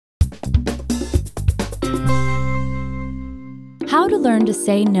How to learn to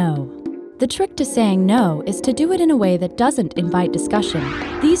say no. The trick to saying no is to do it in a way that doesn't invite discussion.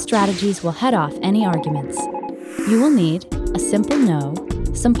 These strategies will head off any arguments. You will need a simple no,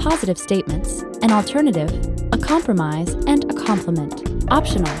 some positive statements, an alternative, a compromise, and a compliment.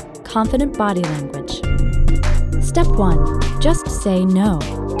 Optional, confident body language. Step 1. Just say no.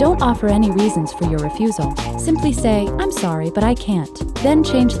 Don't offer any reasons for your refusal. Simply say, "I'm sorry, but I can't." Then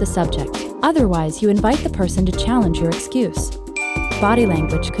change the subject. Otherwise, you invite the person to challenge your excuse. Body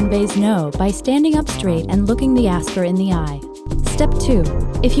language conveys no by standing up straight and looking the asker in the eye. Step 2.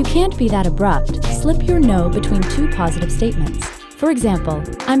 If you can't be that abrupt, slip your no between two positive statements. For example,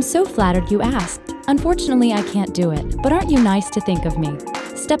 "I'm so flattered you asked. Unfortunately, I can't do it, but aren't you nice to think of me?"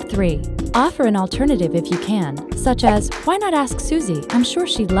 Step 3. Offer an alternative if you can, such as, "Why not ask Susie? I'm sure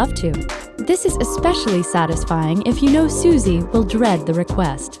she'd love to." This is especially satisfying if you know Susie will dread the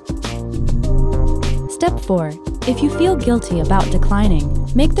request. Step 4. If you feel guilty about declining,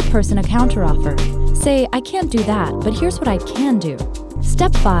 make the person a counteroffer. Say, "I can't do that, but here's what I can do."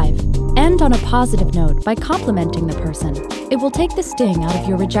 Step 5. End on a positive note by complimenting the person. It will take the sting out of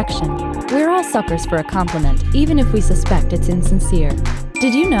your rejection. We're all suckers for a compliment, even if we suspect it's insincere.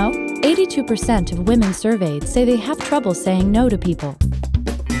 Did you know? 82% of women surveyed say they have trouble saying no to people.